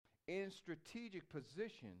in strategic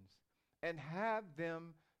positions and have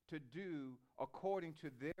them to do according to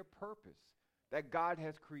their purpose that God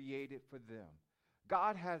has created for them.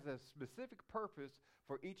 God has a specific purpose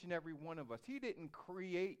for each and every one of us. He didn't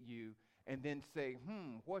create you and then say,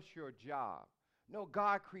 what's your job? No,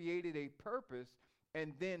 God created a purpose,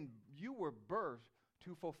 and then you were birthed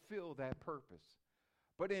to fulfill that purpose.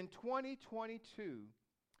 But in 2022,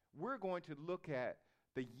 we're going to look at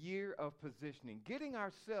the year of positioning, getting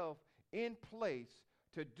ourselves in place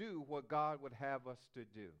to do what God would have us to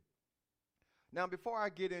do. Now, before I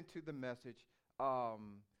get into the message, well,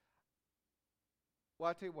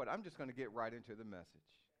 I tell you what, I'm just going to get right into the message.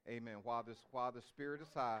 Amen. While the spirit is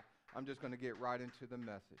high, I'm just going to get right into the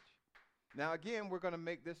message. Now, again, we're going to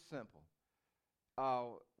make this simple.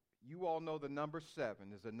 You all know the number 7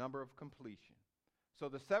 is the number of completion. So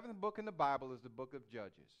the 7th book in the Bible is the book of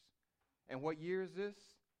Judges. And what year is this?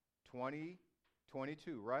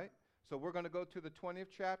 2022, right? So we're going to go to the 20th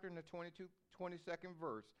chapter and the 22nd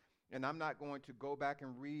verse. And I'm not going to go back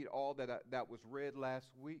and read all that was read last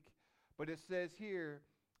week. But it says here,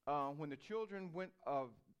 when the children of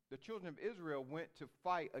Israel went to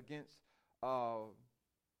fight against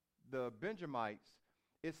the Benjamites,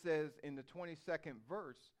 it says in the 22nd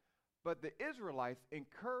verse, but the Israelites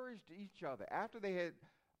encouraged each other after they had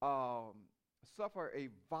suffered a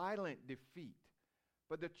violent defeat.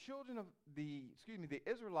 But the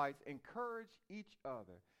Israelites encouraged each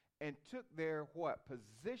other and took their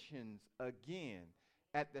positions again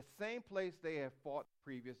at the same place they had fought the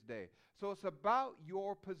previous day. So it's about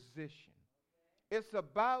your position. It's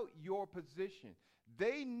about your position.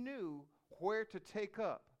 They knew where to take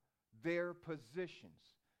up their positions.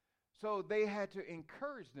 So they had to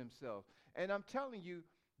encourage themselves. And I'm telling you,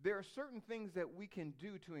 there are certain things that we can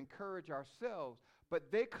do to encourage ourselves,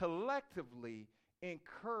 but they collectively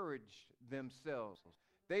encouraged themselves.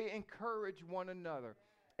 They encourage one another.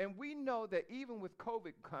 And we know that even with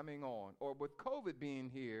COVID coming on, or with COVID being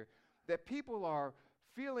here, that people are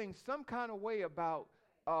feeling some kind of way about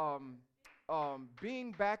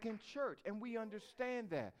being back in church. And we understand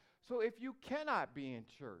that. So if you cannot be in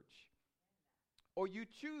church, or you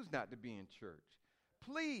choose not to be in church,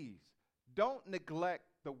 please don't neglect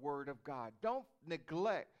the Word of God. Don't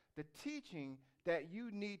neglect the teaching that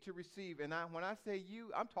you need to receive. And when I say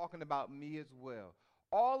you, I'm talking about me as well.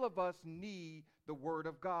 All of us need the Word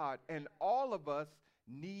of God, and all of us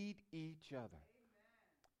need each other.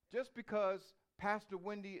 Amen. Just because Pastor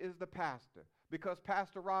Wendy is the pastor, because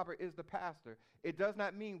Pastor Robert is the pastor, it does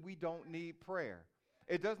not mean we don't need prayer.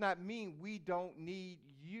 It does not mean we don't need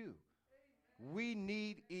you. We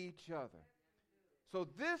need each other. So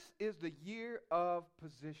this is the year of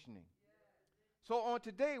positioning. So on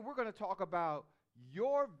today, we're going to talk about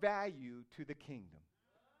your value to the kingdom.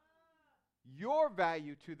 Your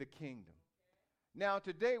value to the kingdom. Now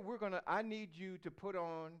today, I need you to put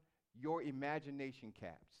on your imagination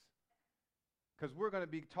caps. Because we're going to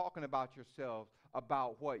be talking about yourselves,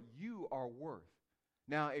 about what you are worth.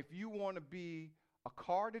 Now, if you want to be a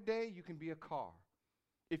car today, you can be a car.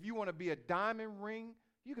 If you want to be a diamond ring,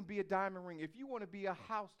 you can be a diamond ring. If you want to be a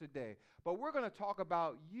house today. But we're going to talk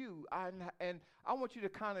about you, and I want you to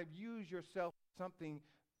kind of use yourself something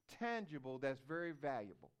tangible that's very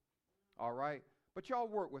valuable. All right? But y'all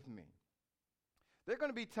work with me. There are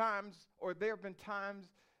going to be times, or there have been times,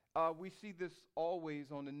 we see this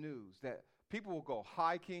always on the news, that people will go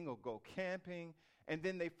hiking or go camping, and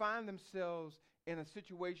then they find themselves in a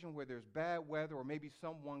situation where there's bad weather or maybe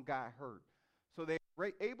someone got hurt. So they're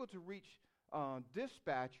able to reach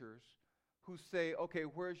dispatchers who say, okay,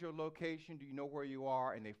 where's your location? Do you know where you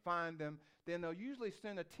are? And they find them. Then they'll usually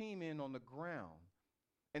send a team in on the ground.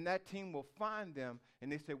 And that team will find them,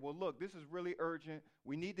 and they say, well, look, this is really urgent.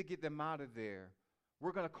 We need to get them out of there.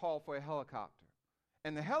 We're going to call for a helicopter.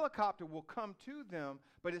 And the helicopter will come to them,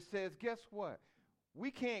 but it says, guess what? We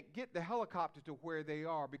can't get the helicopter to where they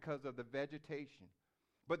are because of the vegetation.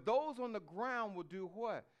 But those on the ground will do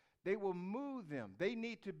what? They will move them. They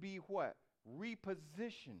need to be what?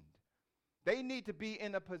 Repositioned. They need to be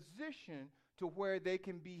in a position to where they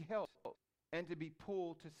can be helped and to be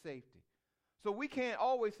pulled to safety. So we can't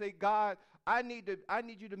always say, God, I need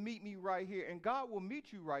you to meet me right here. And God will meet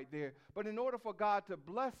you right there. But in order for God to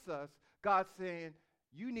bless us, God's saying,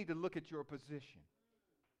 you need to look at your position.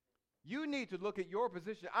 You need to look at your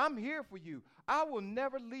position. I'm here for you. I will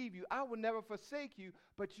never leave you. I will never forsake you.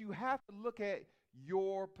 But you have to look at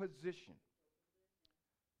your position.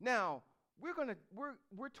 Now,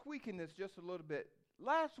 we're tweaking this just a little bit.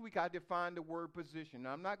 Last week I defined the word position.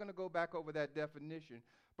 Now, I'm not going to go back over that definition,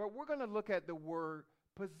 but we're going to look at the word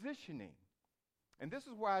positioning. And this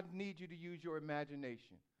is where I need you to use your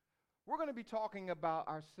imagination. We're going to be talking about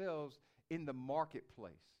ourselves in the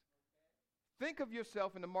marketplace. Think of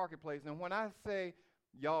yourself in the marketplace. And when I say,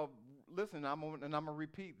 y'all, listen, I'm going to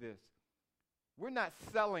repeat this. We're not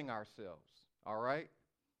selling ourselves, all right?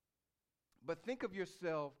 But think of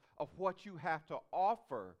yourself of what you have to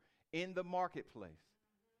offer in the marketplace.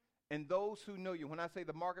 And those who know you, when I say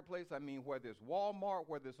the marketplace, I mean whether it's Walmart,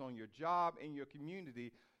 whether it's on your job, in your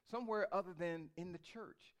community, somewhere other than in the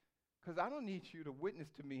church. Because I don't need you to witness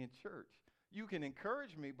to me in church. You can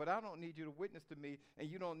encourage me, but I don't need you to witness to me, and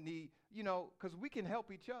you don't need, because we can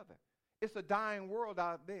help each other. It's a dying world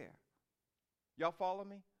out there. Y'all follow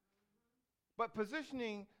me? But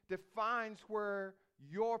positioning defines where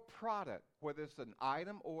your product, whether it's an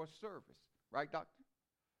item or a service, right, doctor?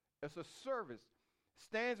 It's a service,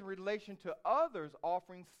 stands in relation to others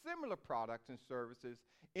offering similar products and services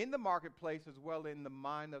in the marketplace as well in the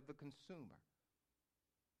mind of the consumer.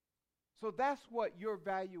 So that's what your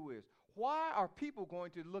value is. Why are people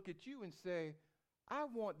going to look at you and say, I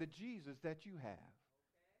want the Jesus that you have?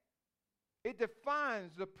 It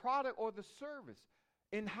defines the product or the service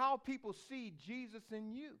in how people see Jesus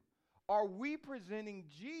in you. Are we presenting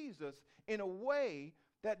Jesus in a way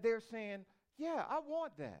that they're saying, yeah, I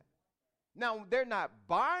want that? Now, they're not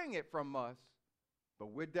buying it from us,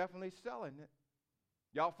 but we're definitely selling it.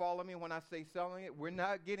 Y'all follow me when I say selling it? We're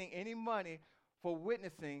not getting any money for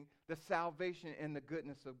witnessing the salvation and the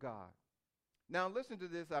goodness of God. Now, listen to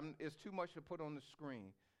this. It's too much to put on the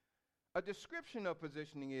screen. A description of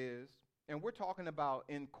positioning is, and we're talking about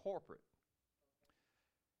in corporate,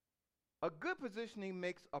 a good positioning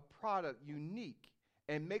makes a product unique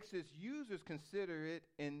and makes its users consider it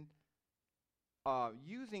in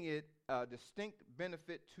using it a distinct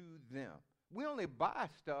benefit to them. We only buy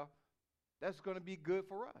stuff that's going to be good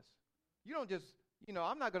for us. You don't just,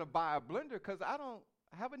 I'm not going to buy a blender because I don't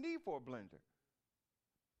have a need for a blender.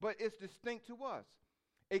 But it's distinct to us.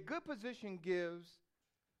 A good position gives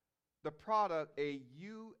the product a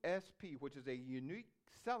USP, which is a unique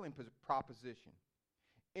selling proposition.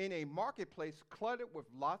 In a marketplace cluttered with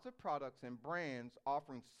lots of products and brands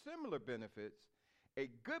offering similar benefits, a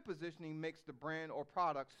good positioning makes the brand or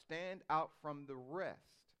product stand out from the rest,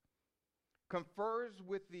 confers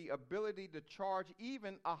with the ability to charge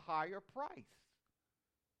even a higher price.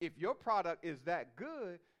 If your product is that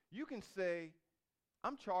good, you can say,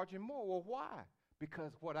 I'm charging more. Well, why?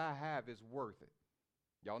 Because what I have is worth it.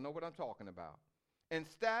 Y'all know what I'm talking about. And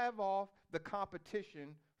stave off the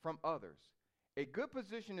competition from others. A good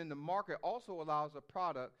position in the market also allows a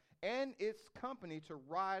product and its company to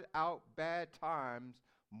ride out bad times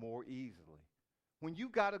more easily. When you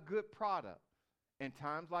got a good product, in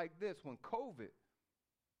times like this, when COVID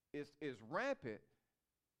is rampant,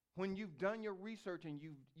 when you've done your research and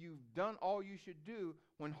you've done all you should do,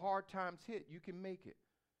 when hard times hit, you can make it.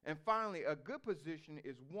 And finally, a good position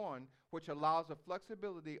is one which allows the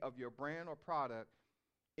flexibility of your brand or product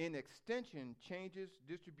in extension, changes,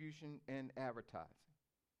 distribution, and advertising.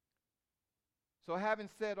 So having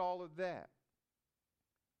said all of that,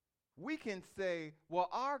 we can say, well,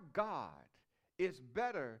 our God is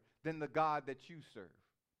better than the God that you serve.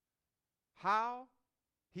 How?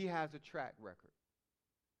 He has a track record.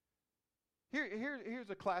 Here's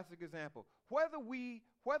a classic example. Whether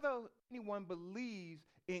anyone believes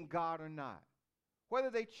in God or not, whether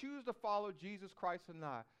they choose to follow Jesus Christ or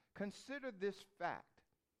not, consider this fact.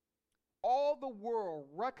 All the world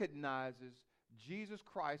recognizes Jesus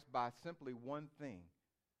Christ by simply one thing: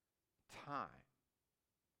 time.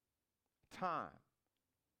 Time.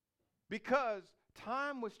 Because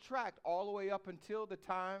time was tracked all the way up until the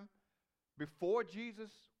time before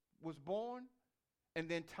Jesus was born, and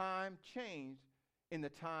then time changed in the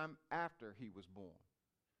time after he was born.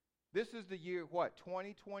 This is the year,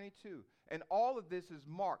 2022. And all of this is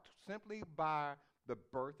marked simply by the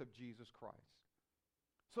birth of Jesus Christ.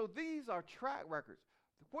 So these are track records.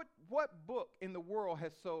 What book in the world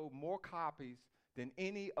has sold more copies than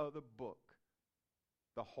any other book?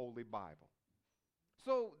 The Holy Bible.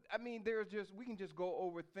 So, we can just go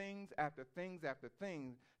over things after things after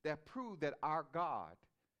things that prove that our God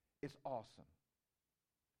is awesome.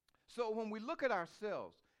 So when we look at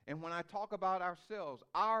ourselves, and when I talk about ourselves,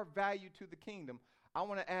 our value to the kingdom, I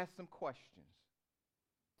want to ask some questions.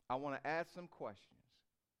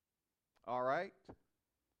 All right?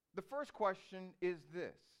 The first question is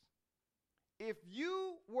this: if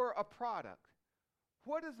you were a product,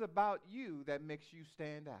 what is about you that makes you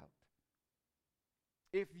stand out?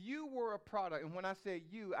 If you were a product, and when I say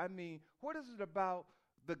you, I mean, what is it about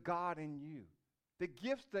the God in you? The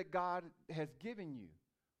gifts that God has given you,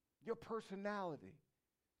 your personality,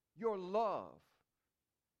 your love,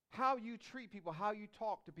 how you treat people, how you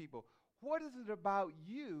talk to people. What is it about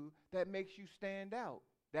you that makes you stand out,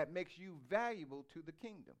 that makes you valuable to the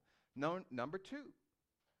kingdom? Number two,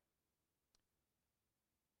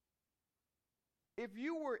 if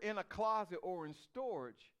you were in a closet or in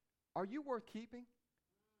storage, are you worth keeping?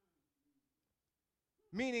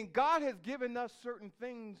 Meaning God has given us certain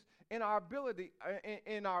things in our ability,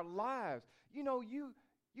 in our lives. You know, you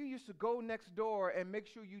used to go next door and make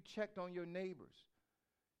sure you checked on your neighbors.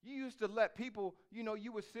 You used to let people,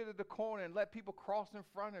 you would sit at the corner and let people cross in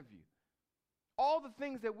front of you. All the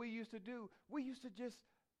things that we used to do, we used to just,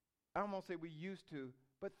 I don't want to say we used to,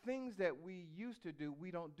 but things that we used to do, we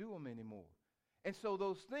don't do them anymore. And so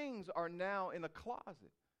those things are now in a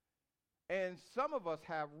closet. And some of us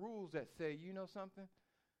have rules that say, you know something?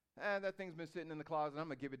 That thing's been sitting in the closet. I'm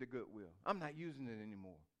going to give it to Goodwill. I'm not using it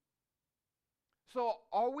anymore. So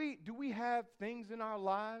do we have things in our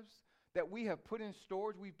lives that we have put in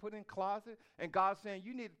storage, we put in closet, and God's saying,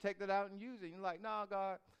 you need to take that out and use it. And you're like, no,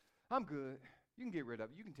 God, I'm good. You can get rid of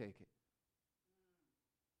it. You can take it.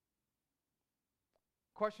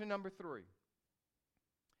 Question number 3.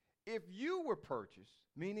 If you were purchased,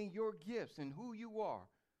 meaning your gifts and who you are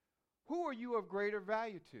you of greater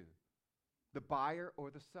value to? The buyer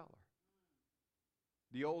or the seller?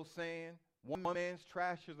 The old saying, one man's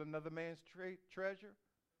trash is another man's treasure.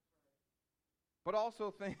 But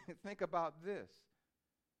also think about this.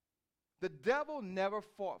 The devil never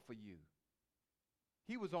fought for you.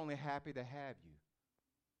 He was only happy to have you.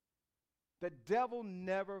 The devil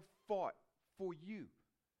never fought for you.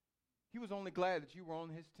 He was only glad that you were on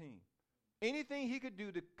his team. Anything he could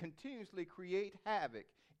do to continuously create havoc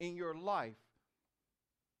in your life,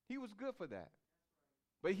 he was good for that.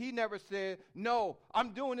 But he never said, no,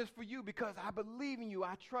 I'm doing this for you because I believe in you.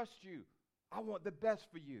 I trust you. I want the best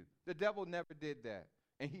for you. The devil never did that,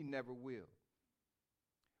 and he never will.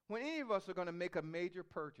 When any of us are going to make a major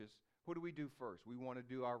purchase, what do we do first? We want to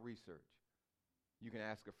do our research. You can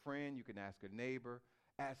ask a friend. You can ask a neighbor.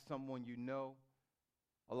 Ask someone you know.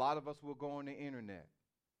 A lot of us will go on the internet.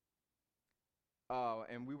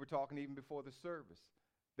 And we were talking even before the service.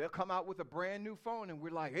 They'll come out with a brand new phone, and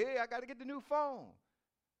we're like, hey, I got to get the new phone.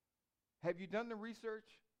 Have you done the research?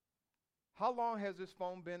 How long has this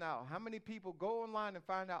phone been out? How many people go online and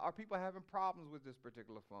find out, are people having problems with this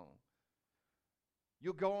particular phone?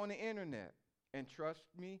 You'll go on the internet, and trust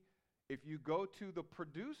me, if you go to the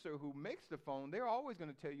producer who makes the phone, they're always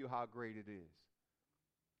going to tell you how great it is.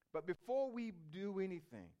 But before we do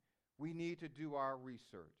anything, we need to do our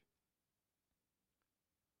research.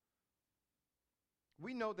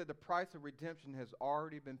 We know that the price of redemption has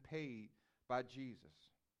already been paid by Jesus.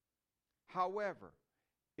 However,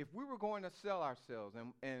 if we were going to sell ourselves,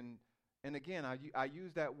 and again, I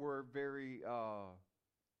use that word very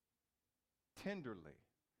tenderly.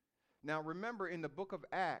 Now, remember, in the book of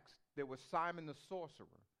Acts, there was Simon the sorcerer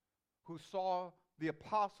who saw the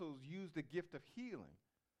apostles use the gift of healing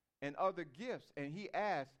and other gifts, and he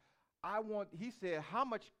asked, he said, how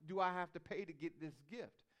much do I have to pay to get this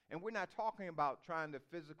gift? And we're not talking about trying to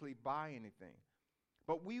physically buy anything,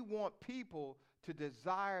 but we want people to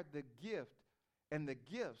desire the gift and the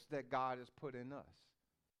gifts that God has put in us.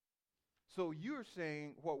 So you're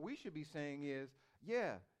saying, what we should be saying is,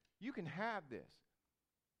 yeah, you can have this,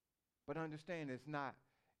 but understand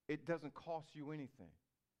it doesn't cost you anything.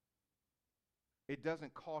 It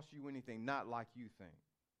doesn't cost you anything, not like you think.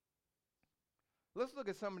 Let's look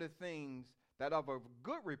at some of the things that of a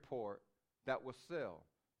good report that will sell.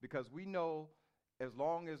 Because we know as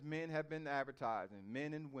long as men have been advertising,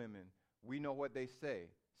 men and women, we know what they say.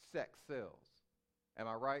 Sex sells. Am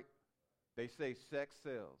I right? They say sex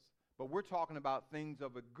sells. But we're talking about things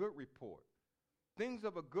of a good report. Things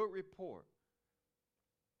of a good report.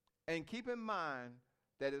 And keep in mind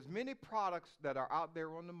that as many products that are out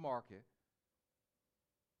there on the market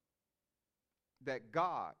that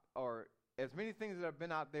God, or as many things that have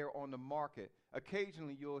been out there on the market,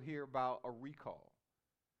 occasionally you'll hear about a recall.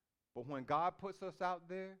 But when God puts us out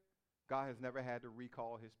there, God has never had to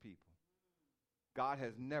recall his people. God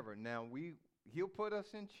has never. Now, he'll put us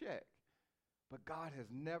in check, but God has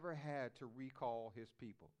never had to recall his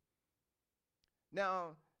people.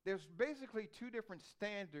 Now, there's basically 2 different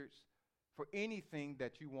standards for anything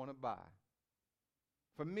that you want to buy.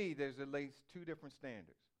 For me, there's at least 2 different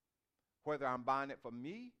standards. Whether I'm buying it for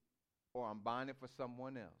me or I'm buying it for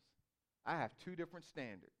someone else. I have 2 different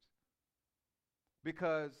standards.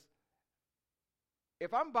 Because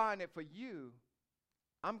if I'm buying it for you,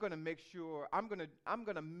 I'm going to make sure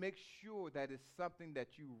that it's something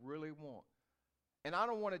that you really want. And I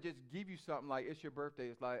don't want to just give you something like it's your birthday.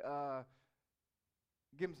 It's like,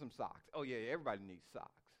 give them some socks. Oh yeah, everybody needs socks.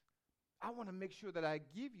 I want to make sure that I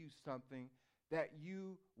give you something that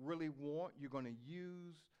you really want, you're going to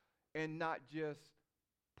use, and not just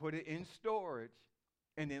put it in storage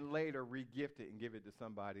and then later re-gift it and give it to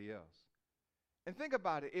somebody else. And think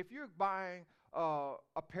about it. If you're buying a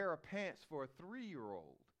pair of pants for a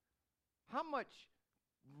 3-year-old, how much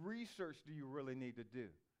research do you really need to do?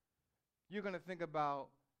 You're going to think about,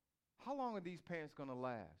 how long are these pants going to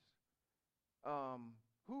last?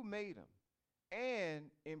 Who made them?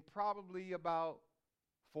 And in probably about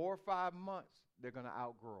 4 or 5 months, they're going to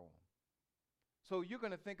outgrow them. So you're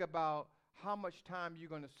going to think about how much time you're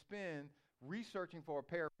going to spend researching for a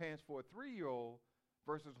pair of pants for a 3-year-old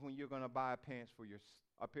versus when you're going to buy a pair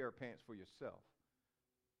of pants for yourself.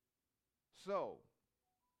 So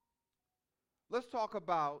let's talk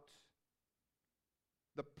about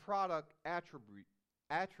the product attributes.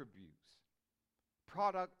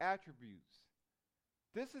 Product attributes.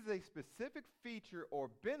 This is a specific feature or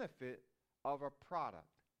benefit of a product.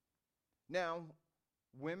 Now,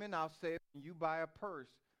 women, I'll say, when you buy a purse,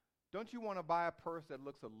 don't you want to buy a purse that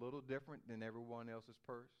looks a little different than everyone else's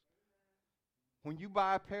purse? When you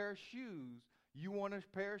buy a pair of shoes, you want a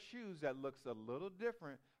pair of shoes that looks a little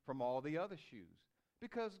different from all the other shoes,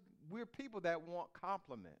 because we're people that want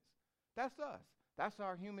compliments. That's us. That's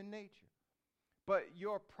our human nature. But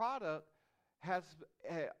your product has,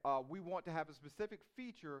 we want to have a specific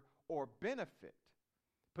feature or benefit.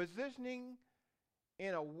 Positioning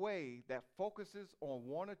in a way that focuses on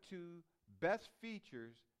one or two best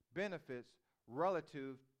features, benefits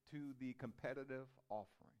relative to the competitive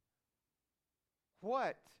offering.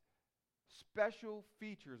 What special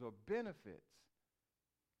features or benefits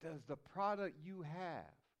does the product you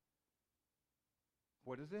have?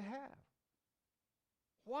 What does it have?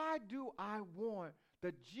 Why do I want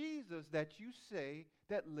the Jesus that you say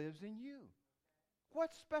that lives in you?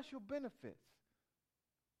 What special benefits?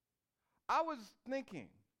 I was thinking,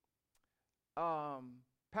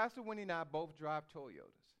 Pastor Winnie and I both drive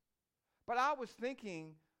Toyotas, but I was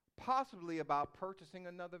thinking possibly about purchasing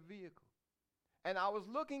another vehicle. And I was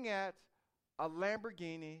looking at a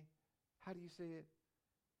Lamborghini, how do you say it?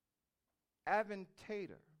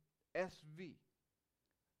 Aventador SV.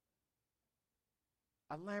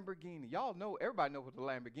 A Lamborghini. Y'all know, everybody knows what the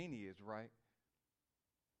Lamborghini is, right?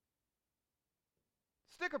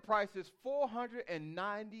 Sticker price is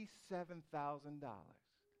 $497,000.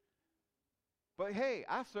 But hey,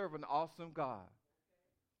 I serve an awesome God.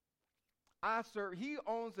 He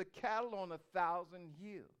owns a cattle on 1,000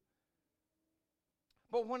 hills.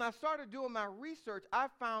 But when I started doing my research, I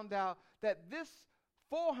found out that this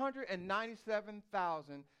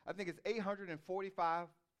 $497,000, I think it's $845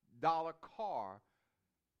 car,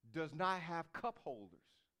 does not have cup holders.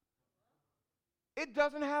 It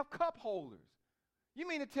doesn't have cup holders. You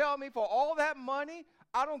mean to tell me for all that money,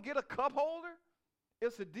 I don't get a cup holder?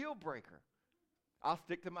 It's a deal breaker. I'll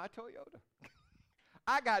stick to my Toyota.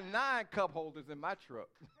 I got 9 cup holders in my truck.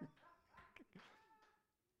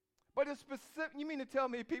 But it's specific. You mean to tell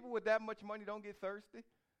me people with that much money don't get thirsty?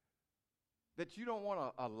 That you don't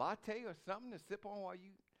want a latte or something to sip on while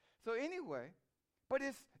you... So anyway, but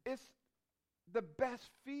it's the best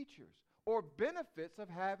features or benefits of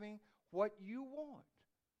having what you want.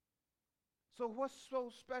 So what's so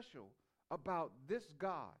special about this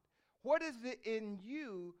God? What is it in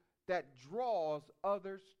you that draws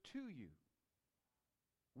others to you?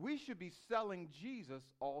 We should be selling Jesus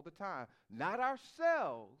all the time, not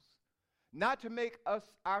ourselves, not to make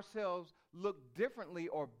ourselves look differently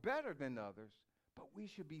or better than others, but we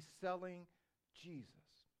should be selling Jesus.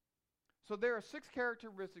 So there are 6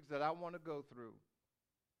 characteristics that I want to go through.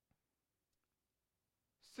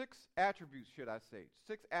 6 attributes, should I say.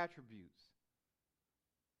 6 attributes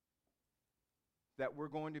that we're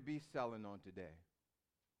going to be selling on today.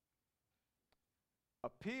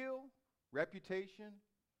 Appeal, reputation,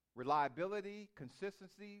 reliability,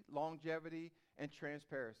 consistency, longevity, and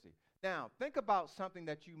transparency. Now, think about something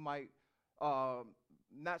that you might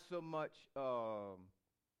not so much, a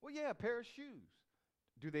pair of shoes.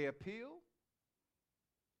 Do they appeal?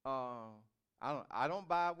 I don't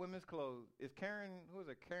buy women's clothes. Is Karen, who is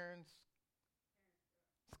it? Karen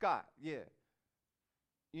Scott, yeah.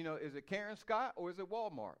 You know, is it Karen Scott or is it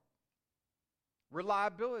Walmart?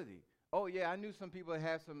 Reliability. Oh, yeah, I knew some people that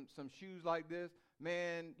had some shoes like this.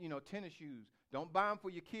 Man, you know, tennis shoes. Don't buy them for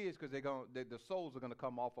your kids because the soles are going to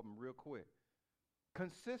come off of them real quick.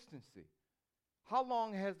 Consistency. How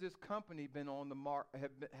long has this company been on the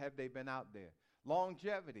market? Have they been out there?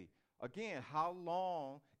 Longevity. Again, how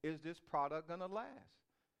long is this product going to last?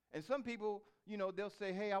 And some people, they'll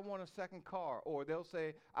say, hey, I want a second car. Or they'll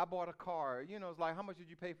say, I bought a car. It's like, how much did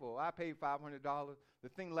you pay for it? I paid $500. The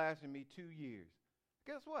thing lasted me 2 years.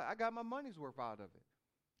 Guess what? I got my money's worth out of it.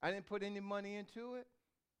 I didn't put any money into it,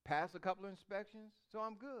 passed a couple of inspections, so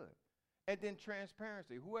I'm good. And then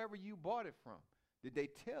transparency. Whoever you bought it from, did they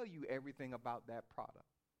tell you everything about that product?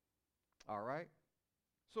 All right?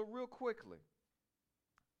 So real quickly,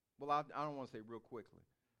 well, I don't want to say real quickly.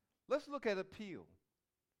 Let's look at appeal.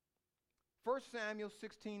 1 Samuel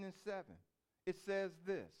 16:7. It says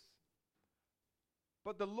this.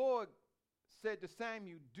 But the Lord said to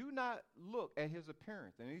Samuel, do not look at his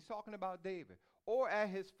appearance. And he's talking about David. Or at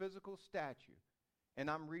his physical stature. And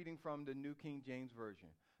I'm reading from the New King James Version.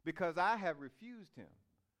 Because I have refused him.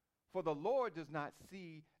 For the Lord does not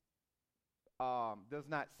see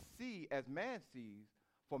as man sees.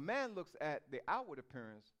 For man looks at the outward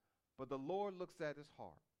appearance, but the Lord looks at his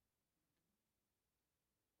heart.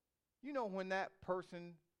 When that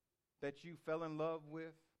person that you fell in love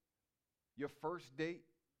with, your first date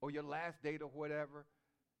or your last date or whatever,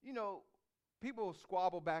 people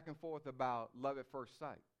squabble back and forth about love at first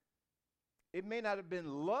sight. It may not have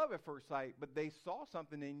been love at first sight, but they saw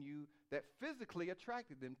something in you that physically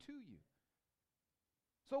attracted them to you.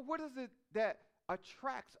 So what is it that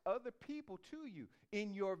attracts other people to you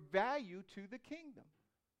in your value to the kingdom?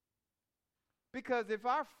 Because if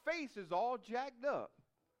our face is all jacked up,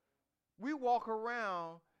 we walk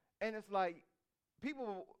around and it's like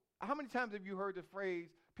people, how many times have you heard the phrase,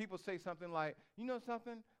 people say something like, you know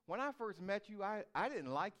something, when I first met you, I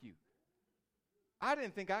didn't like you. I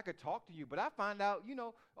didn't think I could talk to you, but I find out,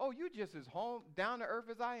 oh, you're just as down to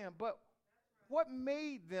earth as I am. But what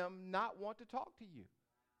made them not want to talk to you?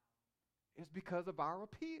 It's because of our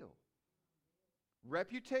appeal.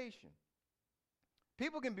 Reputation.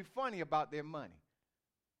 People can be funny about their money.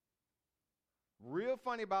 Real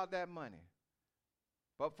funny about that money.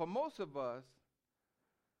 But for most of us,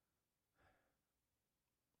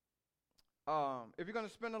 if you're going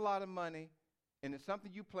to spend a lot of money and it's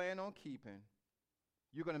something you plan on keeping,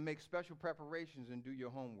 you're going to make special preparations and do your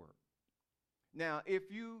homework. Now,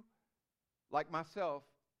 if you, like myself,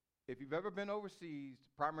 if you've ever been overseas,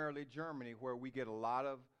 primarily Germany, where we get a lot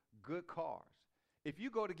of good cars, if you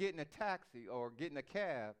go to get in a taxi or get in a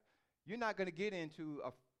cab, you're not going to get into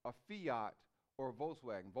a Fiat or a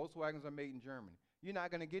Volkswagen. Volkswagens are made in Germany. You're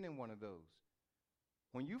not going to get in one of those.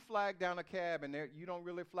 When you flag down a cab, and you don't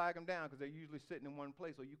really flag them down because they're usually sitting in one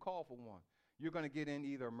place, or you call for one, you're going to get in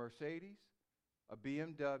either a Mercedes, a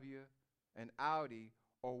BMW, an Audi,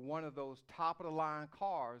 or one of those top-of-the-line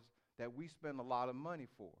cars that we spend a lot of money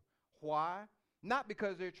for. Why? Not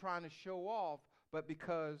because they're trying to show off, but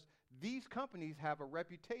because these companies have a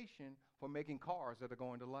reputation for making cars that are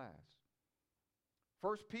going to last.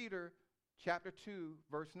 1 Peter chapter 2,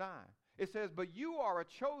 verse 9. It says, but you are a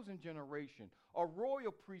chosen generation, a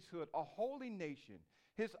royal priesthood, a holy nation,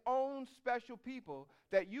 his own special people,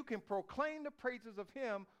 that you can proclaim the praises of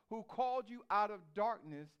him who called you out of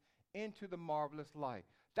darkness into the marvelous light.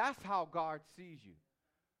 That's how God sees you.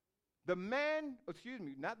 The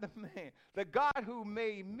God who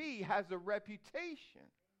made me has a reputation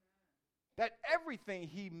that everything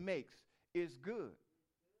he makes is good.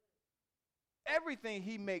 Everything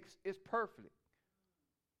he makes is perfect.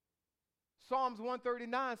 Psalms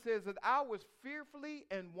 139 says that I was fearfully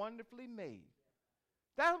and wonderfully made.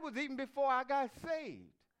 That was even before I got saved.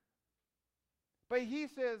 But he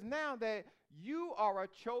says now that you are a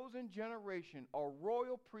chosen generation, a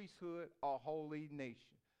royal priesthood, a holy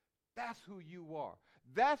nation. That's who you are.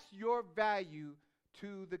 That's your value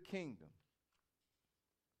to the kingdom.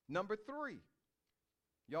 Number 3.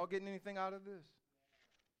 Y'all getting anything out of this?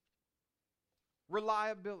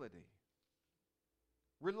 Reliability.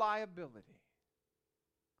 Reliability.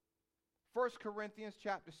 1 Corinthians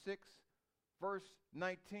chapter 6, verse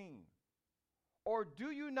 19. Or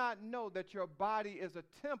do you not know that your body is a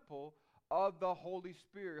temple of the Holy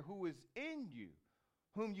Spirit who is in you,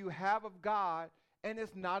 whom you have of God, and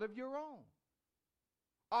is not of your own?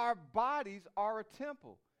 Our bodies are a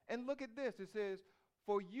temple. And look at this. It says,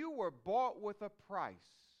 for you were bought with a price.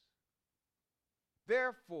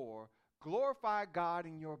 Therefore, glorify God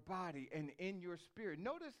in your body and in your spirit.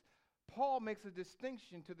 Notice Paul makes a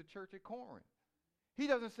distinction to the church at Corinth. He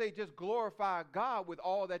doesn't say just glorify God with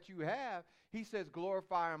all that you have. He says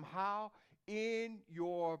glorify him how? In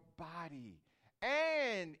your body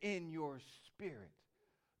and in your spirit.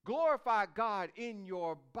 Glorify God in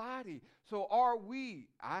your body. So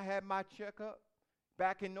I had my checkup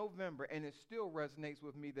back in November, and it still resonates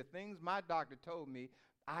with me. The things my doctor told me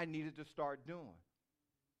I needed to start doing.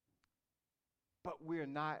 But we're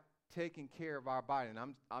not taking care of our body.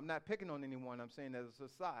 And I'm not picking on anyone. I'm saying as a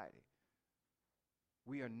society,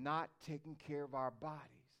 we are not taking care of our bodies.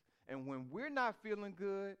 And when we're not feeling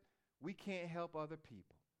good, we can't help other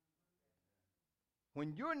people.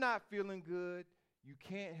 When you're not feeling good, you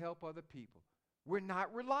can't help other people. We're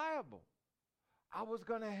not reliable. I was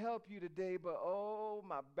going to help you today, but oh,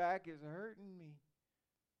 my back is hurting me.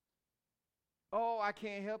 Oh, I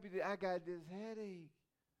can't help you today. I got this headache.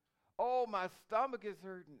 Oh, my stomach is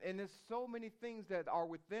hurting. And there's so many things that are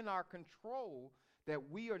within our control that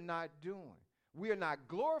we are not doing. We are not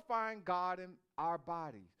glorifying God in our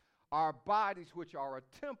bodies which are a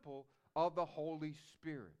temple of the Holy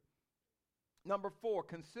Spirit. Number 4,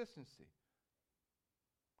 consistency.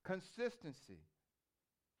 Consistency.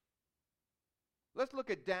 Let's look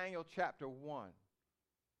at Daniel chapter 1.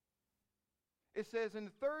 It says, in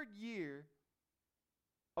the 3rd year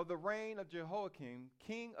of the reign of Jehoiakim,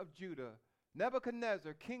 king of Judah,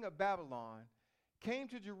 Nebuchadnezzar, king of Babylon, came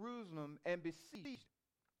to Jerusalem and besieged.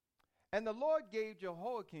 And the Lord gave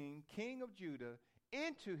Jehoiakim, king of Judah,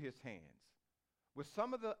 into his hands, with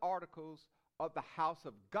some of the articles of the house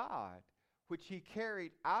of God, which he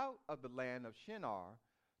carried out of the land of Shinar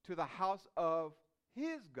to the house of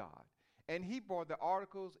his God. And he brought the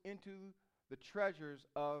articles into the treasures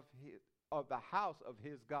of the house of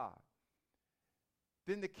his God.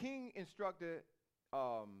 Then the king instructed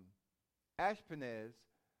Ashpenaz,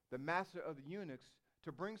 the master of the eunuchs,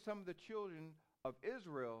 to bring some of the children of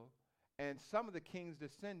Israel and some of the king's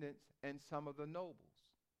descendants and some of the nobles.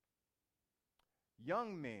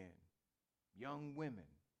 Young men, young women.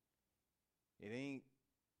 It ain't,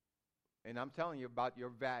 and I'm telling you about your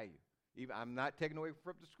value. Even I'm not taking away from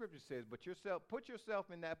what the scripture says, but put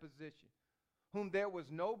yourself in that position. Whom there was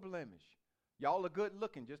no blemish. Y'all are good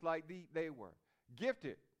looking, just like they were.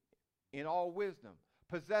 Gifted in all wisdom,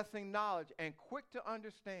 possessing knowledge, and quick to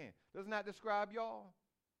understand. Doesn't that describe y'all?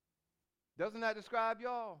 Doesn't that describe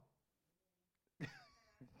y'all?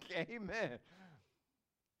 Amen.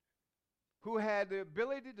 Who had the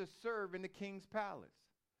ability to serve in the king's palace,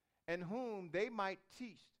 and whom they might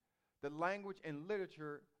teach the language and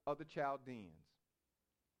literature of the Chaldeans.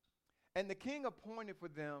 And the king appointed for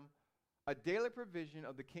them a daily provision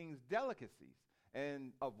of the king's delicacies,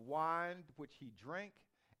 and of wine which he drank,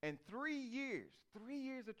 and 3 years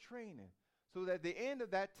of training, so that at the end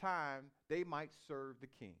of that time they might serve the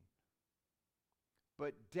king.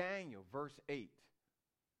 But Daniel, verse 8,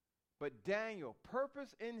 but Daniel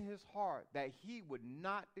purposed in his heart that he would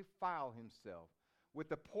not defile himself with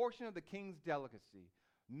the portion of the king's delicacy,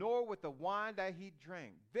 nor with the wine that he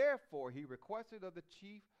drank. Therefore he requested of the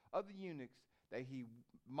chief of the eunuchs that he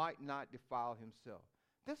might not defile himself.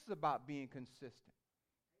 This is about being consistent.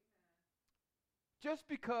 Amen. Just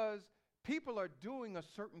because people are doing a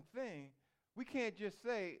certain thing, we can't just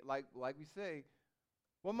say, like we say,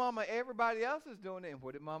 well, Mama, everybody else is doing it. And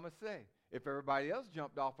what did Mama say? If everybody else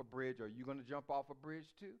jumped off a bridge, are you going to jump off a bridge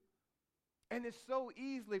too? And it's so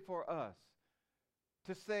easily for us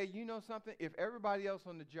to say, you know something, if everybody else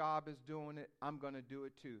on the job is doing it, I'm going to do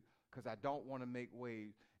it too, because I don't want to make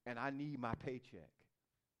waves, and I need my paycheck.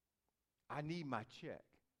 I need my check.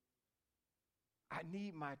 I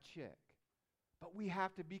need my check. But we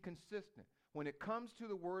have to be consistent. When it comes to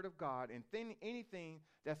the Word of God and anything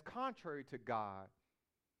that's contrary to God,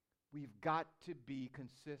 we've got to be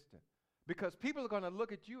consistent. Because people are going to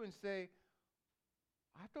look at you and say,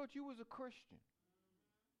 I thought you was a Christian.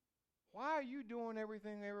 Why are you doing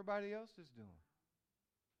everything everybody else is doing?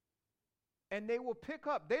 And they will pick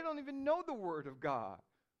up. They don't even know the Word of God.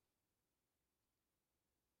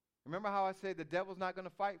 Remember how I said the devil's not going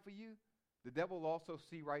to fight for you? The devil will also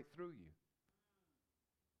see right through you.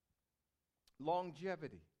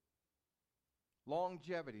 Longevity.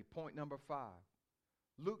 Longevity, point number 5.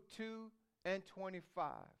 Luke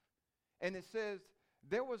 2:25. And it says,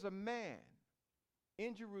 there was a man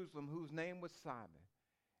in Jerusalem whose name was Simon.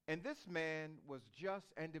 And this man was just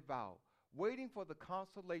and devout, waiting for the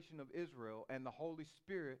consolation of Israel and the Holy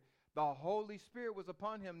Spirit. The Holy Spirit was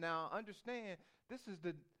upon him. Now understand, this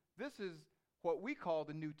is what we call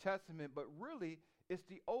the New Testament, but really it's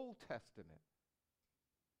the Old Testament.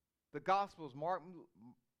 The Gospels,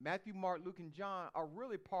 Matthew, Mark, Luke, and John, are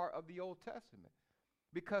really part of the Old Testament,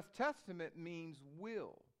 because testament means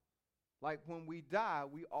will. Like when we die,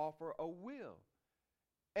 we offer a will.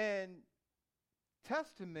 And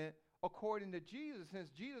testament, according to Jesus, since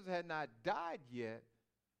Jesus had not died yet,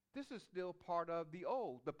 this is still part of the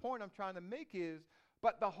old. The point I'm trying to make is,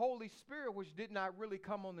 but the Holy Spirit, which did not really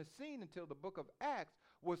come on the scene until the book of Acts,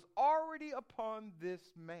 was already upon this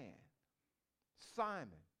man, Simon.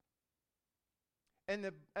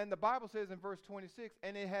 And the Bible says in verse 26,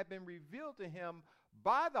 and it had been revealed to him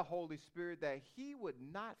by the Holy Spirit that he would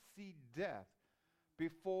not see death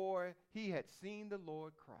before he had seen the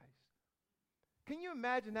Lord Christ. Can you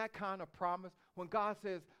imagine that kind of promise when God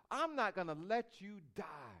says, I'm not going to let you die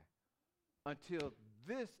until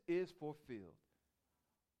this is fulfilled?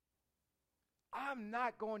 I'm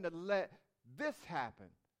not going to let this happen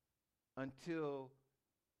until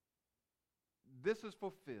this is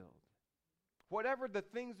fulfilled. Whatever the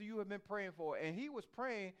things that you have been praying for. And he was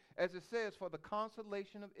praying, as it says, for the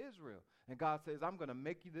consolation of Israel. And God says, I'm going to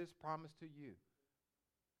make you this promise to you.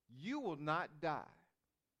 You will not die.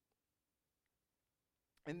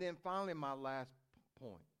 And then finally, my last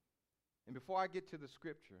point. And before I get to the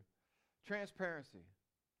scripture, transparency.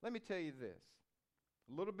 Let me tell you this.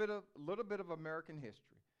 A little bit of American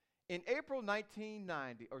history. In April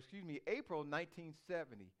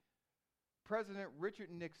 1970, President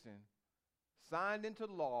Richard Nixon signed into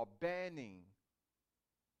law banning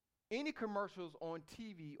any commercials on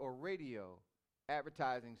TV or radio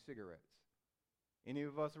advertising cigarettes. Any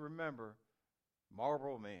of us remember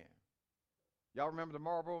Marlboro Man? Y'all remember the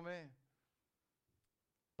Marlboro Man?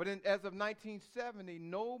 But as of 1970,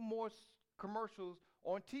 no more commercials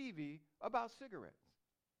on TV about cigarettes.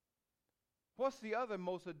 What's the other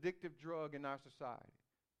most addictive drug in our society?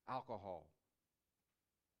 Alcohol.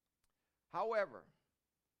 However,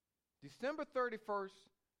 December 31st,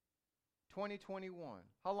 2021,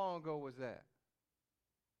 how long ago was that?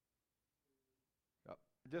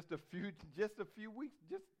 Just a few weeks,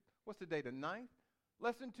 what's the day, the 9th?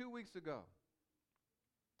 Less than 2 weeks ago.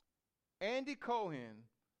 Andy Cohen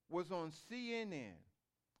was on CNN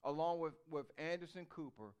along with Anderson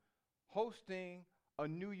Cooper hosting a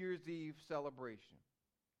New Year's Eve celebration.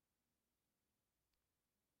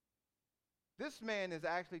 This man is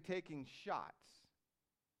actually taking shots.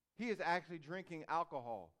 He is actually drinking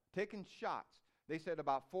alcohol, taking shots. They said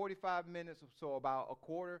about 45 minutes, so about a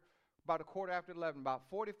quarter after 11, about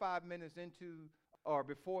 45 minutes into or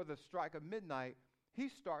before the strike of midnight, he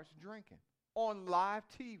starts drinking on live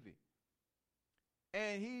TV.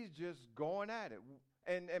 And he's just going at it.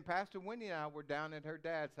 And Pastor Wendy and I were down at her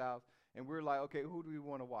dad's house, and we were like, okay, who do we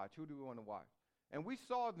want to watch? Who do we want to watch? And we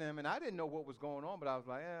saw them, and I didn't know what was going on, but I was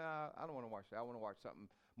like, I don't want to watch that. I want to watch something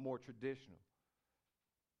more traditional.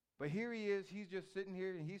 But here he is. He's just sitting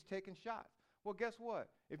here, and he's taking shots. Well, guess what?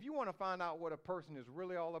 If you want to find out what a person is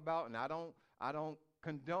really all about, and I don't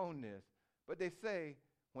condone this, but they say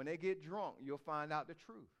when they get drunk, you'll find out the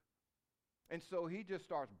truth. And so he just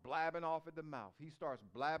starts blabbing off at the mouth. He starts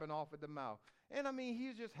blabbing off at the mouth. And I mean,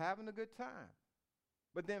 he's just having a good time.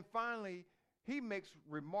 But then finally, he makes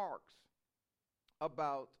remarks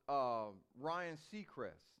about Ryan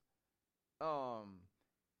Seacrest.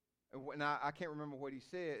 And I can't remember what he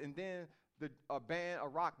said. And then a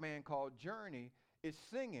rock band called Journey is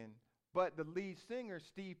singing, but the lead singer,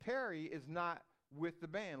 Steve Perry, is not with the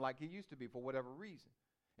band like he used to be for whatever reason.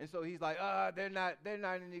 And so he's like, they're not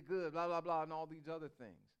any good, blah, blah, blah, and all these other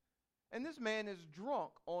things. And this man is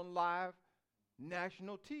drunk on live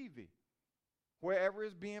national TV, wherever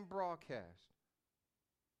it's being broadcast.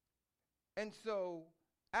 And so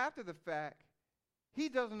after the fact, he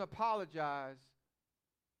doesn't apologize.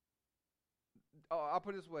 I'll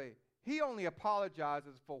put it this way. He only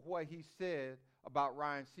apologizes for what he said about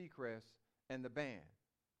Ryan Seacrest and the band.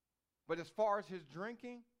 But as far as his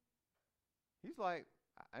drinking, he's like,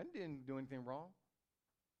 I didn't do anything wrong.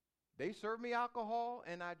 They served me alcohol,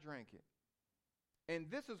 and I drank it.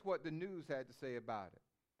 And this is what the news had to say about it.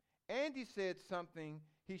 Andy said something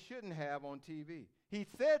he shouldn't have on TV. He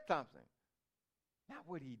said something. Not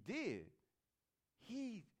what he did.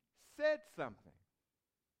 He said something.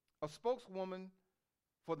 A spokeswoman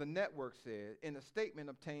for the network said in a statement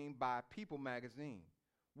obtained by People magazine,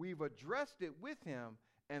 "We've addressed it with him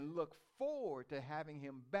and look forward to having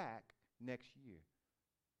him back next year."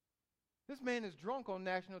 This man is drunk on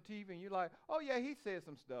national TV, and you're like, oh, yeah, he said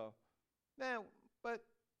some stuff. Now, but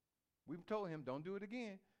we've told him, don't do it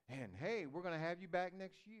again. And, hey, we're going to have you back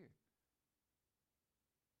next year.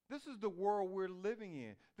 This is the world we're living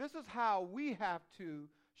in. This is how we have to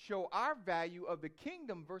show our value of the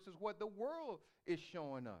kingdom versus what the world is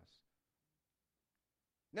showing us.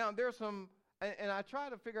 Now, there's some, and I try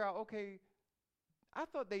to figure out, okay, I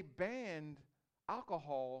thought they banned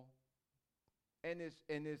alcohol and its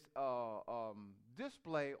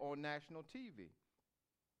display on national TV.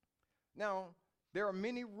 Now, there are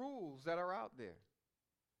many rules that are out there.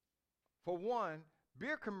 For one,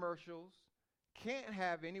 beer commercials can't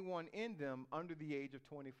have anyone in them under the age of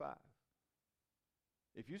 25.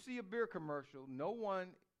 If you see a beer commercial, no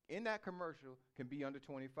one in that commercial can be under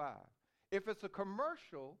 25. If it's a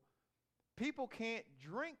commercial, people can't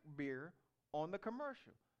drink beer on the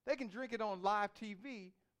commercial. They can drink it on live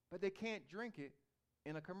TV, but they can't drink it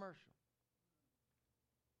in a commercial.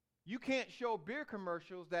 You can't show beer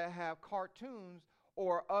commercials that have cartoons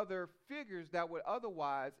or other figures that would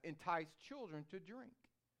otherwise entice children to drink.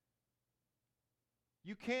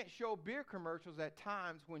 You can't show beer commercials at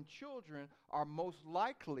times when children are most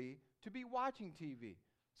likely to be watching TV,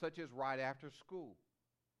 such as right after school.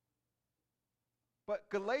 But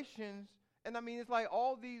Galatians, and I mean, it's like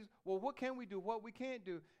all these, well, what can we do, what we can't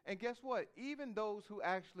do? And guess what? Even those who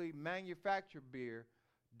actually manufacture beer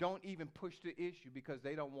don't even push the issue because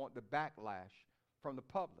they don't want the backlash from the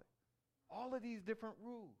public. All of these different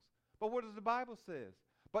rules. But what does the Bible say?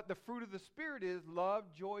 But the fruit of the Spirit is love,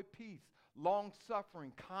 joy, peace,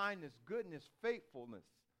 long-suffering, kindness, goodness, faithfulness,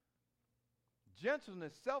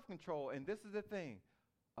 gentleness, self-control. And this is the thing,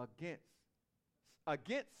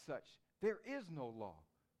 against such, there is no law.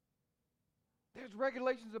 There's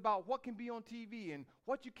regulations about what can be on TV and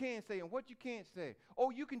what you can say and what you can't say. Oh,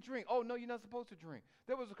 you can drink. Oh, no, you're not supposed to drink.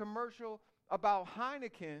 There was a commercial about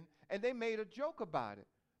Heineken, and they made a joke about it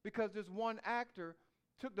because this one actor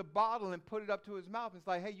took the bottle and put it up to his mouth. It's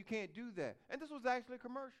like, hey, you can't do that. And this was actually a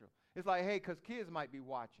commercial. It's like, hey, because kids might be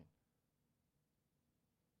watching.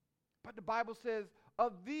 But the Bible says,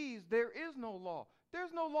 of these, there is no law.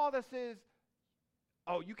 There's no law that says,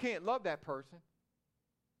 oh, you can't love that person.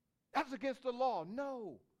 That's against the law.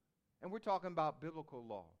 No. And we're talking about biblical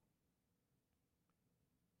law.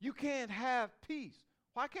 You can't have peace.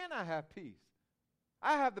 Why can't I have peace?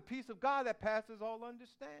 I have the peace of God that passes all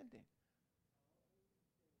understanding.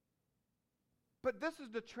 But this is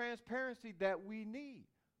the transparency that we need.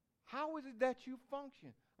 How is it that you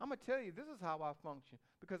function? I'm going to tell you, this is how I function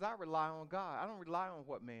because I rely on God. I don't rely on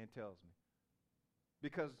what man tells me.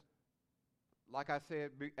 Because, like I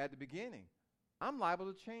said at the beginning, I'm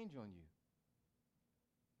liable to change on you.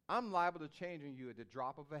 I'm liable to change on you at the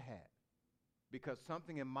drop of a hat because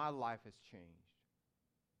something in my life has changed.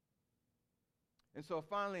 And so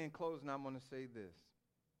finally, in closing, I'm going to say this.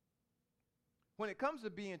 When it comes to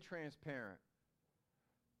being transparent,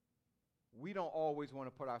 we don't always want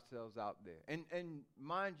to put ourselves out there. And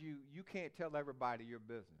mind you, you can't tell everybody your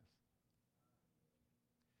business.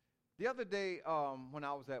 The other day when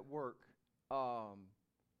I was at work,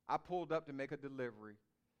 I pulled up to make a delivery,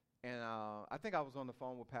 and I think I was on the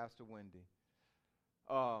phone with Pastor Wendy.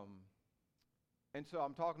 And so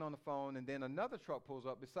I'm talking on the phone, and then another truck pulls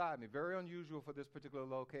up beside me, very unusual for this particular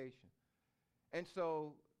location. And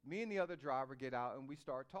so me and the other driver get out, and we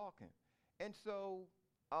start talking. And so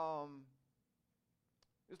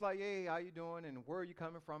it's like, hey, how you doing, and where are you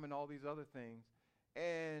coming from, and all these other things.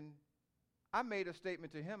 And I made a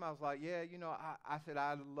statement to him. I was like, yeah, you know, I said,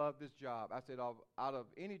 I love this job. I said, out of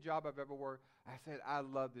any job I've ever worked, I said, I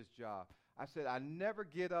love this job. I said, I never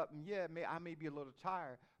get up, and yeah, I may be a little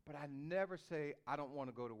tired, but I never say I don't want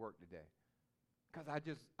to go to work today because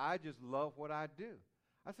I just love what I do.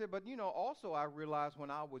 I said, but, you know, also I realized when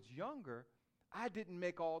I was younger, I didn't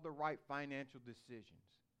make all the right financial decisions.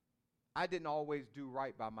 I didn't always do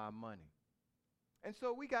right by my money. And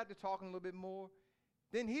so we got to talking a little bit more.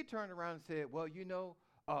 Then he turned around and said, well, you know,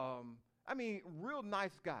 real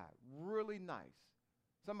nice guy, really nice.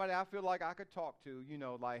 Somebody I feel like I could talk to, you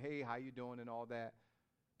know, like, hey, how you doing and all that.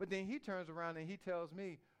 But then he turns around and he tells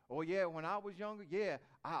me, oh, yeah, when I was younger, yeah,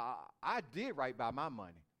 I did right by my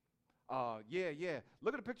money. Yeah.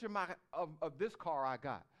 Look at the picture of this car I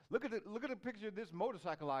got. Look at the picture of this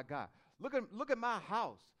motorcycle I got. Look at my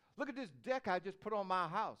house. Look at this deck I just put on my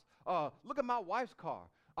house. Look at my wife's car.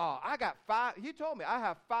 I got 5. He told me I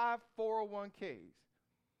have 5 401ks.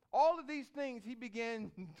 All of these things he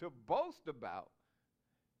began to boast about.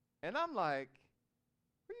 And I'm like,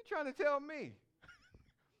 what are you trying to tell me?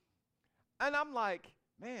 And I'm like,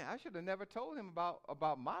 man, I should have never told him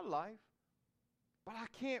about my life. But I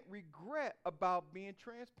can't regret about being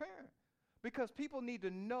transparent because people need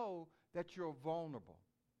to know that you're vulnerable.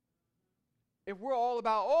 If we're all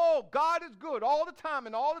about, oh, God is good all the time,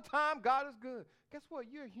 and all the time God is good, guess what?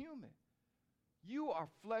 You're human. You are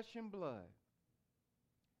flesh and blood.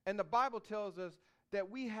 And the Bible tells us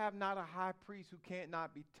that we have not a high priest who can't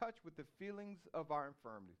not be touched with the feelings of our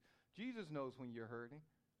infirmities. Jesus knows when you're hurting.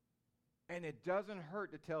 And it doesn't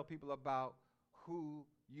hurt to tell people about who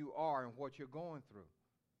you are and what you're going through.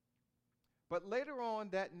 But later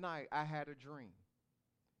on that night, I had a dream.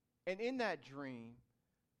 And in that dream,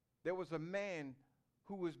 there was a man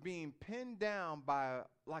who was being pinned down by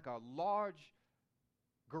like a large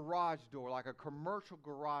garage door, like a commercial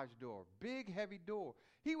garage door, big, heavy door.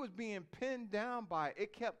 He was being pinned down by it.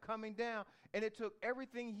 It kept coming down, and it took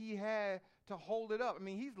everything he had to hold it up. I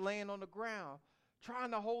mean, he's laying on the ground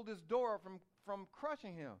trying to hold this door up from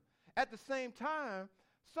crushing him. At the same time,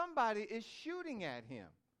 somebody is shooting at him.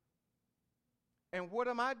 And what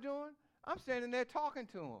am I doing? I'm standing there talking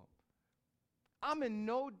to him. I'm in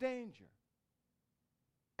no danger.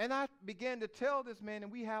 And I began to tell this man,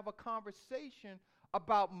 and we have a conversation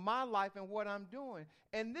about my life and what I'm doing.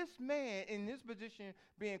 And this man, in his position,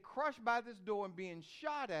 being crushed by this door and being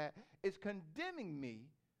shot at, is condemning me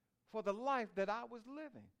for the life that I was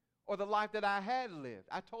living, or the life that I had lived.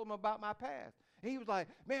 I told him about my past. And he was like,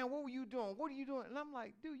 man, what were you doing? What are you doing? And I'm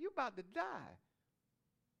like, dude, you're about to die.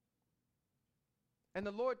 And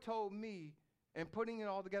the Lord told me, and putting it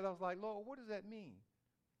all together, I was like, Lord, what does that mean?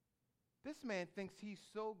 This man thinks he's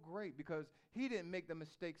so great because he didn't make the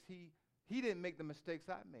mistakes he didn't make the mistakes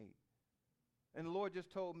I made. And the Lord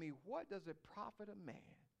just told me, what does it profit a man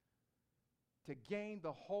to gain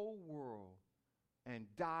the whole world and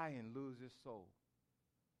die and lose his soul?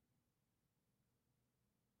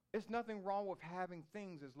 It's nothing wrong with having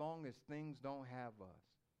things as long as things don't have us.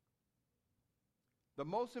 The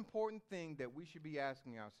most important thing that we should be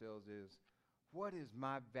asking ourselves is, what is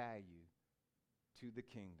my value to the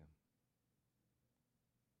kingdom?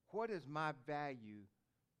 What is my value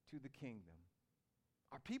to the kingdom?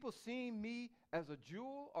 Are people seeing me as a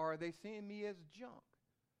jewel, or are they seeing me as junk?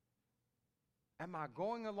 Am I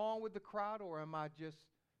going along with the crowd, or am I just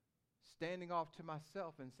standing off to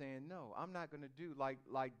myself and saying, no, I'm not going to do like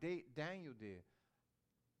Daniel did.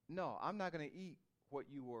 No, I'm not going to eat what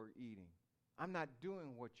you were eating. I'm not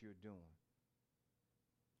doing what you're doing.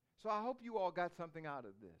 So I hope you all got something out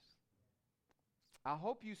of this. I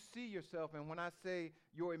hope you see yourself, and when I say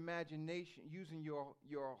your imagination, using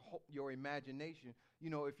your imagination,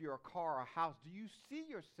 you know, if you're a car or a house, do you see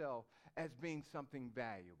yourself as being something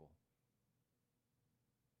valuable?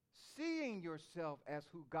 Seeing yourself as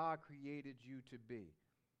who God created you to be.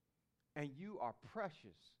 And you are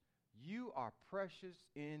precious. You are precious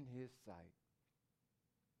in his sight.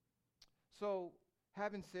 So,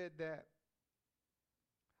 having said that,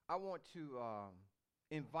 I want to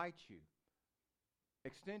invite you,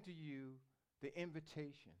 extend to you the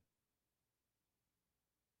invitation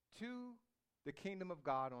to the kingdom of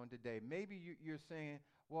God on today. Maybe you're saying,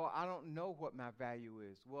 well, I don't know what my value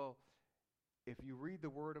is. Well, if you read the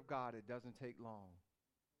word of God, it doesn't take long.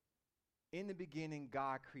 In the beginning,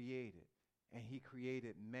 God created, and he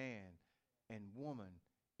created man and woman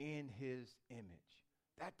in his image.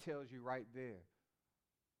 That tells you right there.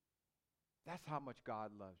 That's how much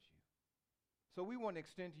God loves you. So we want to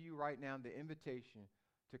extend to you right now the invitation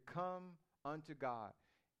to come unto God.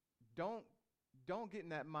 Don't get in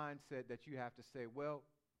that mindset that you have to say, well,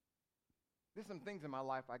 there's some things in my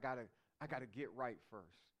life I gotta get right first.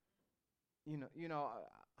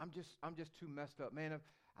 I'm just too messed up, man.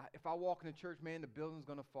 If I walk in the church, man, the building's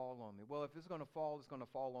gonna fall on me. Well, if it's gonna fall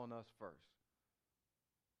on us first.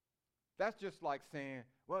 That's just like saying,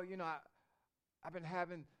 well, I've been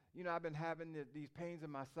having these pains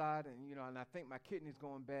in my side, and I think my kidney's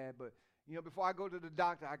going bad, but before I go to the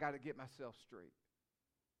doctor, I got to get myself straight.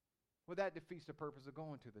 Well, that defeats the purpose of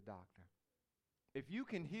going to the doctor. If you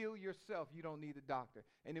can heal yourself, you don't need a doctor.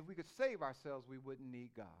 And if we could save ourselves, we wouldn't need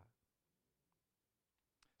God.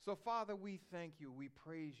 So, Father, we thank you, we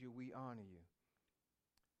praise you, we honor you.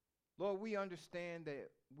 Lord, we understand that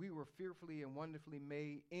we were fearfully and wonderfully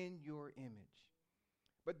made in your image.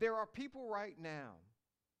 But there are people right now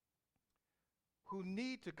who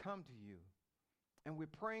need to come to you, and we're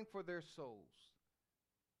praying for their souls.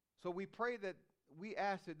 So we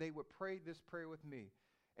ask that they would pray this prayer with me.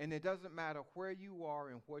 And it doesn't matter where you are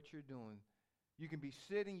and what you're doing. You can be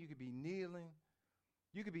sitting, you can be kneeling,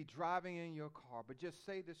 you could be driving in your car, but just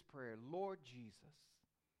say this prayer. Lord Jesus,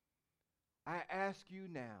 I ask you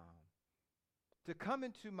now to come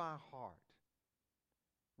into my heart.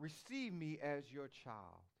 Receive me as your child.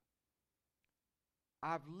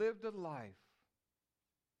 I've lived a life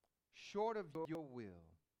short of your will.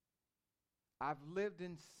 I've lived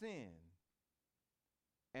in sin,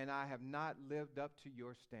 and I have not lived up to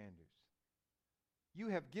your standards. You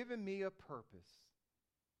have given me a purpose,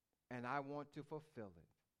 and I want to fulfill it.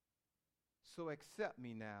 So accept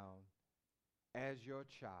me now as your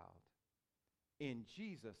child. In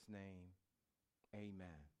Jesus' name, amen.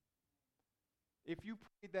 If you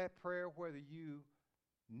prayed that prayer, whether you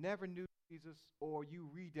never knew Jesus or you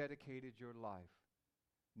rededicated your life,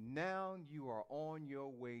 now you are on your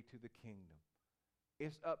way to the kingdom.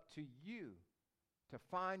 It's up to you to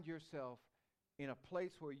find yourself in a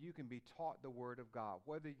place where you can be taught the Word of God.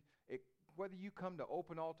 Whether you come to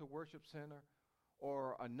Open Altar Worship Center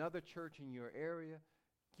or another church in your area,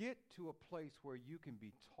 get to a place where you can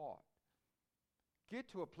be taught.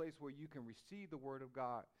 Get to a place where you can receive the Word of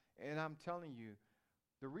God. And I'm telling you,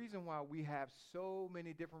 the reason why we have so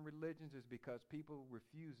many different religions is because people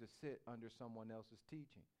refuse to sit under someone else's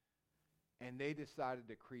teaching. And they decided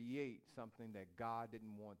to create something that God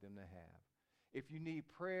didn't want them to have. If you need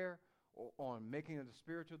prayer on making a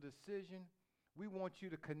spiritual decision, we want you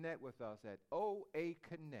to connect with us at OA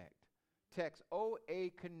Connect. Text OA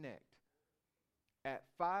Connect at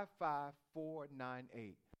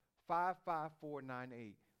 55498.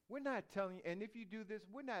 55498. We're not telling you, and if you do this,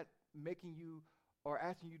 we're not making you or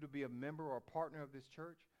asking you to be a member or a partner of this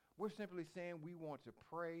church. We're simply saying we want to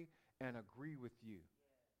pray and agree with you.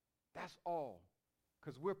 That's all.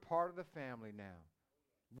 Because we're part of the family now.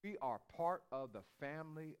 We are part of the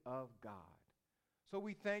family of God. So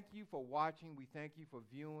we thank you for watching. We thank you for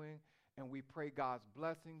viewing. And we pray God's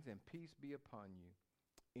blessings and peace be upon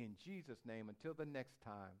you. In Jesus' name, until the next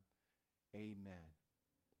time, amen.